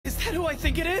that who I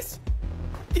think it is?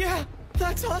 Yeah,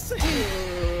 that's Asahi.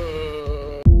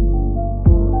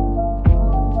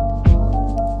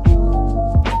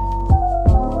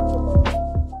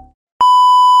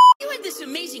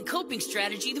 Amazing coping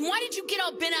strategy, then why did you get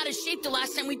all bent out of shape the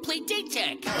last time we played date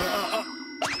tag?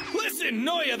 Listen,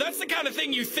 Noya, that's the kind of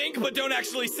thing you think but don't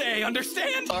actually say,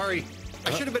 understand? Sorry.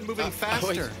 I should have been moving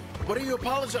faster. What are you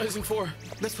apologizing for?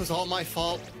 This was all my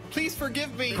fault. Please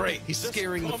forgive me. Great. He's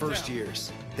scaring the first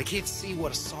years. They can't see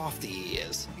what a softie he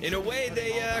is. In a way,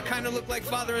 they kind of look like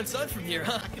father and son from here,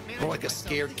 huh? More like a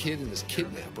scared kid and his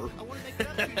kidnapper.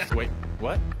 Wait,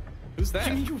 what? Who's that?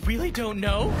 You mean you really don't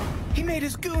know? He made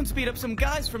his goons beat up some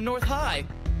guys from North High.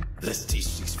 Let's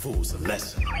teach these fools a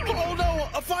lesson. Oh no,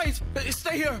 a fight!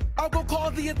 Stay here. I'll go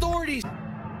call the authorities.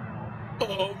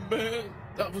 Oh man,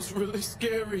 that was really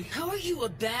scary. How are you a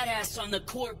badass on the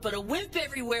court but a wimp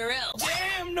everywhere else?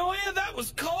 Damn, Noya, that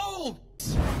was cold!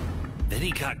 Then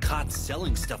he got caught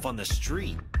selling stuff on the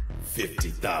street.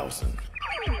 50,000.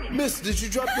 Miss, did you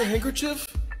drop your handkerchief?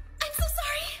 I'm so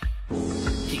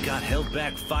sorry. He got held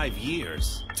back 5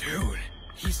 years. Dude,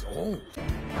 he's old.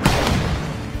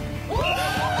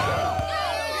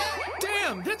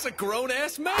 Damn, that's a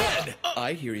grown-ass man!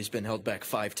 I hear he's been held back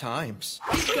 5 times.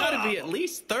 He's gotta be at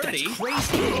least 30. That's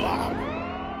crazy!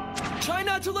 Try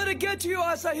not to let it get to you,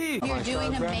 Asahi! You're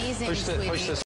doing amazing, sweetie.